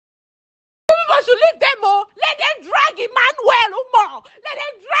Emmanuel, Umo. Let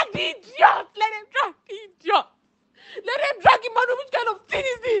them drag the idiot. Let them drag the idiot. Let them drag Emmanuel. Which kind of thing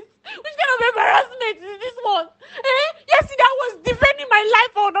is this? Which kind of embarrassment is this one? Yesterday I was defending my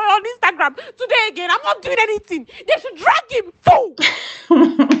life on Instagram. Today again, I'm not doing anything. They should drag him. Fool.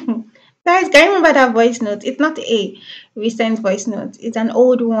 Guys, can you remember that voice note? It's not a recent voice note. It's an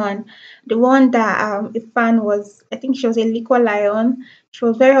old one. The one that a fan was, I think she was a liquor lion. She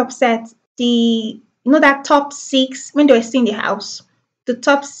was very upset. That top six when they were still in the house. The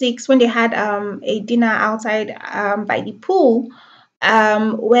top six when they had a dinner outside by the pool,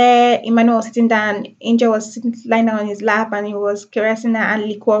 where Emmanuel was sitting down, Angel was lying down on his lap and he was caressing her, and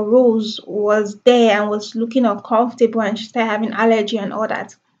Liquorose was there and was looking uncomfortable and she started having allergy and all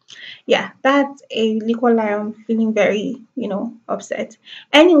that. Yeah, that's a liquor lion feeling very, upset.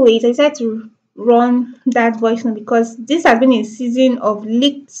 Anyways, I decided to run that voice note because this has been a season of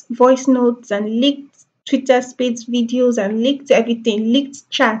leaked voice notes and leaked Twitter space videos and leaked everything, leaked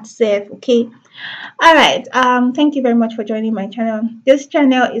chat self. Okay. All right. Thank you very much for joining my channel. This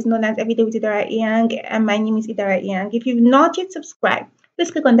channel is known as Everyday with Idara Yang, and my name is Idara Yang. If you've not yet subscribed,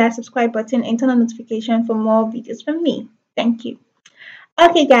 please click on that subscribe button and turn on notification for more videos from me. Thank you.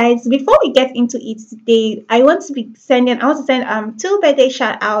 Okay, guys, before we get into it today, I want to send two birthday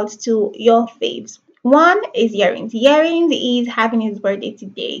shout outs to your faves. One is Earrings. Earrings is having his birthday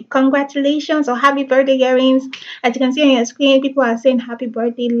today. Congratulations or happy birthday, Earrings. As you can see on your screen, people are saying happy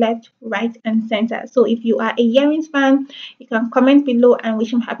birthday left, right, and center. So if you are a Earrings fan, you can comment below and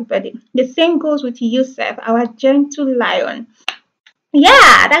wish him happy birthday. The same goes with YOUSEF, our gentle lion.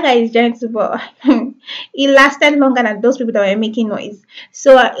 Yeah, that guy is gentle, but he lasted longer than those people that were making noise.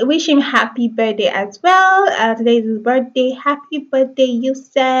 So I wish him happy birthday as well. Today is his birthday. Happy birthday,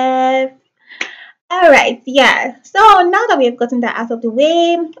 YOUSEF. All right, yeah. So now that we have gotten that out of the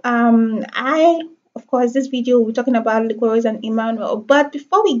way, of course, this video we're talking about Liquorose and Emmanuel. But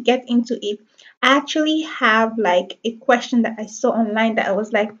before we get into it, I actually have like a question that I saw online that I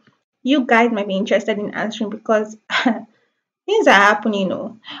was like, you guys might be interested in answering because things are happening,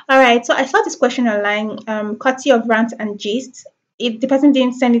 All right, so I saw this question online, courtesy of Rant and Gist. The person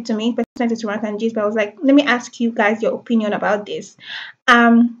didn't send it to me, but sent it to Rant and Gist. But I was like, let me ask you guys your opinion about this.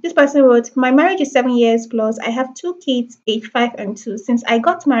 This person wrote, my marriage is 7 years plus. I have 2 kids, age 5 and 2. Since I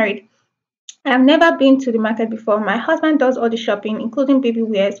got married, I have never been to the market before. My husband does all the shopping, including baby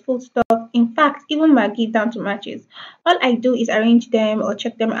wears, food stuff, in fact, even Maggie down to matches. All I do is arrange them or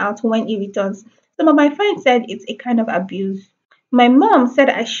check them out when he returns. Some of my friends said it's a kind of abuse. My mom said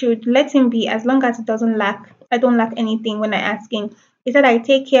I should let him be as long as it doesn't lack. I don't lack anything when I ask him. He said I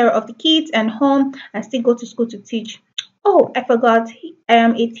take care of the kids and home and still go to school to teach. Oh, I forgot. I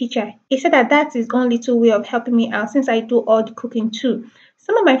am a teacher. He said that is only 2 way of helping me out since I do all the cooking too.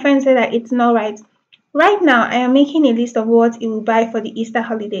 Some of my friends said that it's not right. Right now, I am making a list of what he will buy for the Easter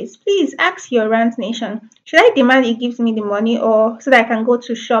holidays. Please ask your Rant Nation. Should I demand he gives me the money or so that I can go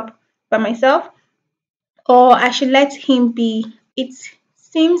to shop by myself? Or I should let him be? It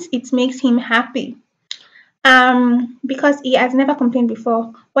seems it makes him happy. Because he has never complained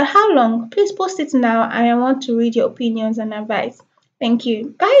before. But how long? Please post it now. I want to read your opinions and advice. Thank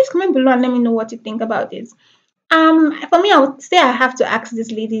you. Guys, comment below and let me know what you think about this. For me, I would say I have to ask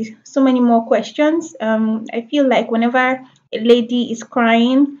this lady so many more questions. I feel like whenever a lady is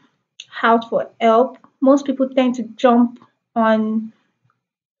crying out for help, most people tend to jump on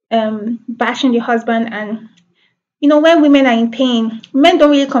bashing the husband. And when women are in pain, men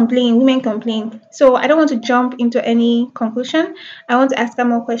don't really complain, women complain. So I don't want to jump into any conclusion. I want to ask her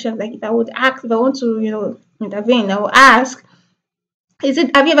more questions. Like if I want to, intervene, I will ask,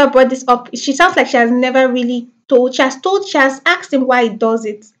 have you ever brought this up? She sounds like she has never really told. She has asked him why he does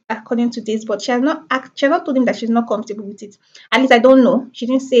it according to this, but she has not told him that she's not comfortable with it. At least I don't know. She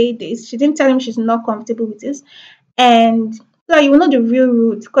didn't say this. She didn't tell him she's not comfortable with this. And so you will know the real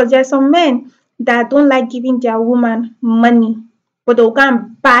root, because there are some men that don't like giving their woman money, but they'll go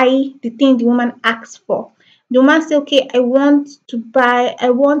and buy the thing the woman asks for. The woman say, okay, I want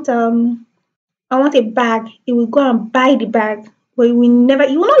a bag. He will go and buy the bag, but he will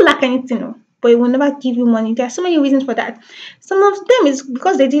not lack anything, but he will never give you money. There are so many reasons for that. Some of them is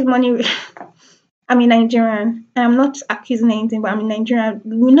because they did money. I'm in Nigerian, and I'm not accusing anything, but I'm in Nigerian.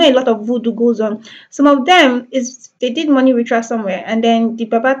 We know a lot of voodoo goes on. Some of them is they did money ritual somewhere, and then the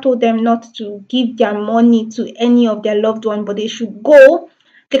Baba told them not to give their money to any of their loved one, but they should go.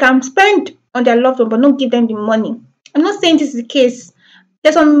 They can spend on their loved one, but not give them the money. I'm not saying this is the case.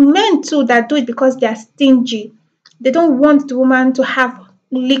 There's some men too that do it because they are stingy. They don't want the woman to have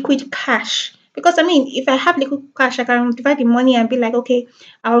liquid cash Because I mean, if I have little cash, I can divide the money and be like, okay,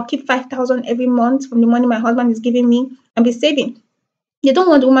 I'll keep 5,000 every month from the money my husband is giving me and be saving. They don't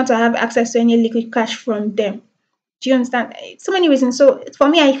want the woman to have access to any liquid cash from them. Do you understand? So many reasons. So for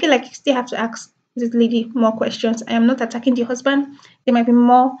me, I feel like you still have to ask this lady more questions. I am not attacking the husband. There might be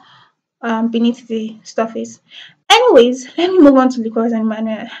more beneath the surface. Anyways, let me move on to Liquorose and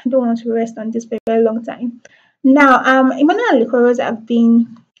Emmanuel. I don't want to rest on this for a very long time. Now, Emmanuel and Liquorose have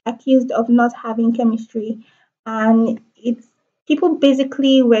been accused of not having chemistry, and it's people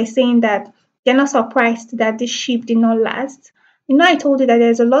basically were saying that they're not surprised that this ship did not last. You know, I told you that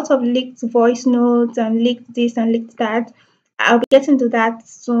there's a lot of leaked voice notes and leaked this and leaked that. I'll be getting to that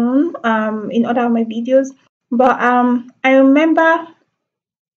soon in other of my videos. But I remember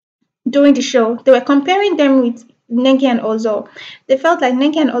during the show, they were comparing them with Nengi and Ozo. They felt like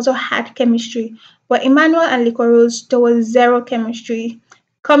Nengi and Ozo had chemistry, but Emmanuel and Liquorose, there was zero chemistry.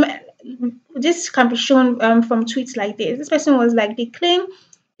 Come, this can be shown from tweets like this. This person was like, they claim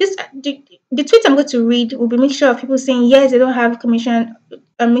this. The tweets I'm going to read will be a mixture of people saying yes, they don't have chemistry,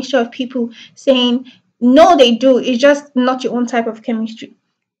 a mixture of people saying no, they do. It's just not your own type of chemistry.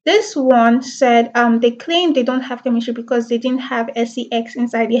 This one said they claim they don't have chemistry because they didn't have SEX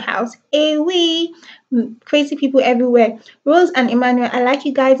inside the house. We crazy people everywhere. Rose and Emmanuel, I like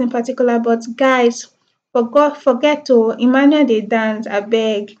you guys in particular, but guys, forget to Emmanuel they dance, I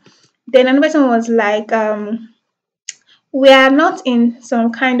beg. Then another person was like, we are not in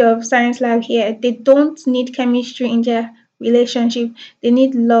some kind of science lab here. They don't need chemistry in their relationship. They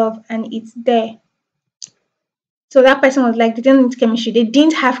need love, and it's there. So that person was like, they didn't need chemistry. They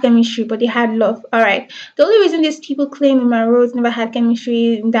didn't have chemistry, but they had love. All right. The only reason these people claim Emma Rose never had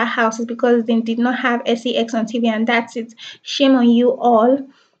chemistry in that house is because they did not have SEX on TV, and that's it. Shame on you all.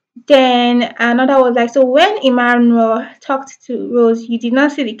 Then another was like, so when Emmanuel talked to Rose, you did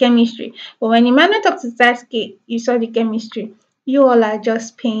not see the chemistry. But when Emmanuel talked to Sasuke, you saw the chemistry. You all are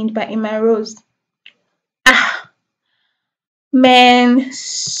just pained by Emma Rose. Man,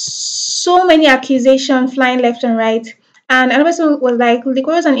 so many accusations flying left and right. And another person was like,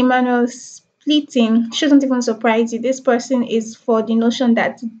 Liquorose and Emmanuel splitting shouldn't even surprise you. This person is for the notion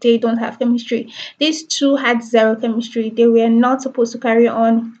that they don't have chemistry. These two had zero chemistry. They were not supposed to carry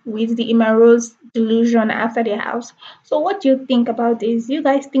on with the Emmanuel's delusion after their house. So what do you think about this? You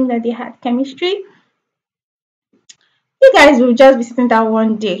guys think that they had chemistry? You guys will just be sitting down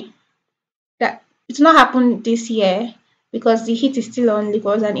one day. That it's not happened this year because the heat is still on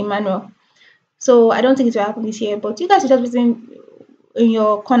Liquorose and Emmanuel. So I don't think it will happen this year. But you guys will just be sitting in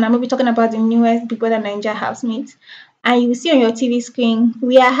your corner, maybe talking about the newest Big Brother Naija housemate, and you will see on your TV screen,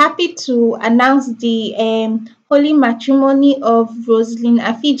 we are happy to announce the holy matrimony of Roselyn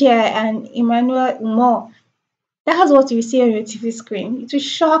Afija and Emmanuel Umo. That's what you will see on your TV screen. It will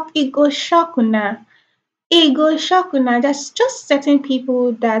shock, it goes shock una. It goes shock una. There's just certain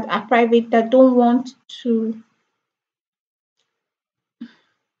people that are private that don't want to.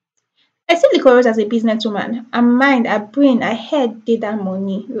 I see Liquorose as a businesswoman. Her mind, her brain, her head did that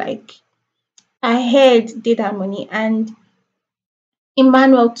money. Like, her head did that money. And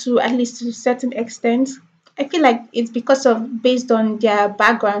Emmanuel too, at least to a certain extent. I feel like it's because of based on their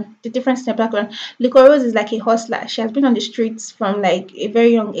background, the difference in their background. Liquorose is like a hustler. She has been on the streets from like a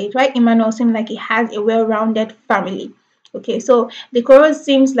very young age, right? Emmanuel seems like he has a well-rounded family. Okay, so Liquorose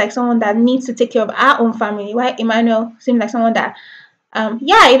seems like someone that needs to take care of our own family, while Emmanuel seems like someone that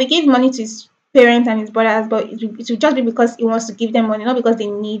yeah, he will give money to his parents and his brothers, but it will just be because he wants to give them money, not because they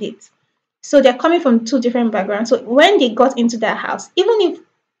need it. So they're coming from two different backgrounds. So when they got into that house, even if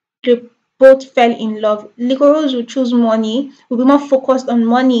they both fell in love, Liquorose will choose money, will be more focused on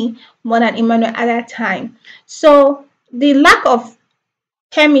money more than Emmanuel at that time. So the lack of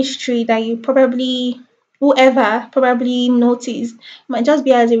chemistry that you probably, whoever probably noticed, might just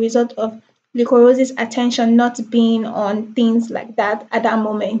be as a result of Licorose's attention not being on things like that at that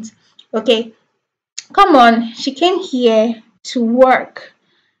moment. Okay, come on, she came here to work.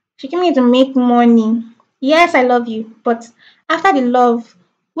 She came here to make money. Yes, I love you, but after the love,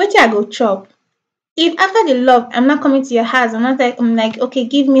 wetin I go chop? If after the love, I'm not coming to your house, I'm like, okay,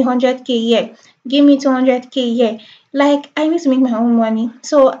 give me 100K here, give me 200K here. Like, I need to make my own money.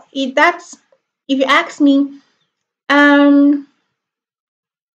 So if you ask me,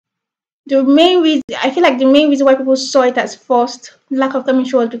 the main reason I feel like the main reason why people saw it as forced lack of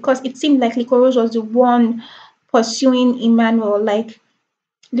chemistry was because it seemed like Liquorose was the one pursuing Emmanuel. Like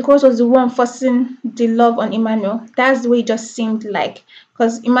Liquorose was the one forcing the love on Emmanuel. That's the way it just seemed like.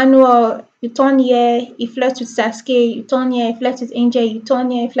 Because Emmanuel, you turn here, he flirts with Sasuke, you turn here, he flirts with Angel, you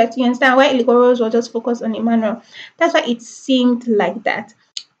turn here, he flirts. You understand why Liquorose was just focused on Emmanuel? That's why it seemed like that.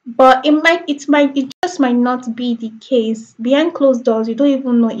 But it just might not be the case. Behind closed doors, you don't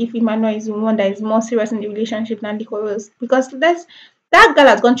even know if Emmanuel is the one that is more serious in the relationship than Liquorose. Because that girl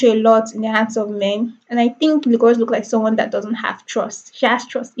has gone through a lot in the hands of men. And I think Liquorose looks like someone that doesn't have trust. She has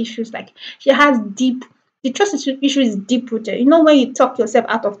trust issues. Like she has the trust issue is deep rooted. You know when you talk yourself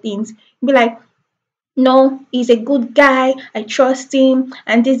out of things, you be like, no, he's a good guy, I trust him,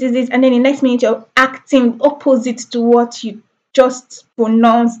 and this, and then the next minute you're acting opposite to what you just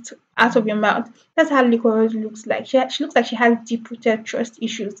pronounced out of your mouth. That's how Liquorose looks like. She looks like she has deep rooted trust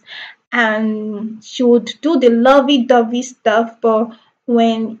issues, and she would do the lovey dovey stuff, but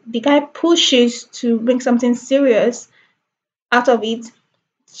when the guy pushes to bring something serious out of it,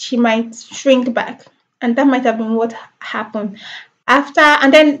 she might shrink back, and that might have been what happened after.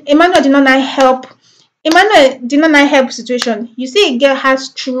 And then Emmanuel did not help situation. You see a girl has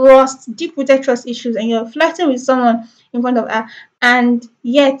trust, deep rooted trust issues, and you're flirting with someone in front of her, and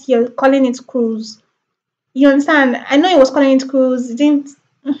yet you're calling it cruise. You understand? I know he was calling it cruise. It didn't.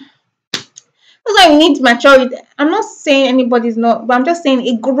 That's why we need maturity. I'm not saying anybody's not, but I'm just saying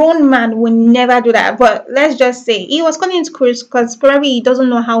a grown man will never do that. But let's just say he was calling it cruise because probably he doesn't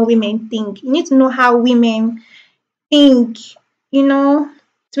know how women think. You need to know how women think, you know,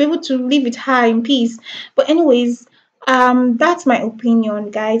 to be able to live with her in peace. But anyways, that's my opinion,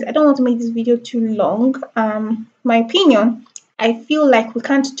 guys. I don't want to make this video too long. My opinion, I feel like we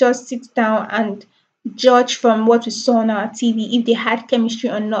can't just sit down and judge from what we saw on our TV if they had chemistry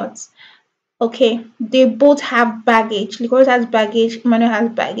or not. Okay, they both have baggage. Liquorose has baggage, Emmanuel has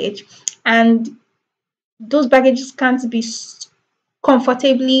baggage, and those baggages can't be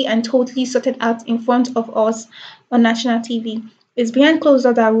comfortably and totally sorted out in front of us on national TV. It's behind closed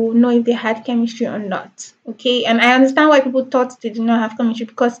doors that we will know if they had chemistry or not. Okay, and I understand why people thought they did not have chemistry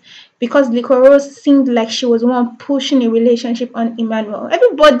because Liquorose seemed like she was the one pushing a relationship on Emmanuel.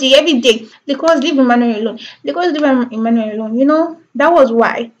 Everybody, every day, Liquorose leave Emmanuel alone. Liquorose leave Emmanuel alone. You know that was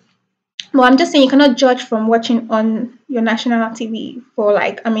why. Well, I'm just saying you cannot judge from watching on your national TV for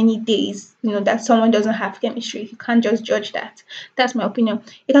like how many days, you know, that someone doesn't have chemistry. You can't just judge that. That's my opinion.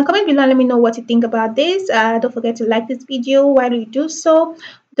 You can comment below and let me know what you think about this. Don't forget to like this video. While you do so,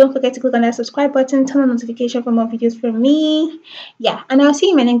 don't forget to click on that subscribe button, turn on notification for more videos from me. Yeah, and I'll see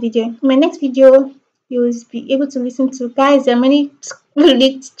you in my next video. In my next video, you'll be able to listen to, guys, there are many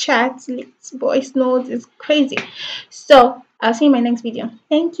leaked chats, leaked voice notes. It's crazy. So I'll see you in my next video.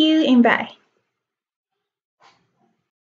 Thank you and bye.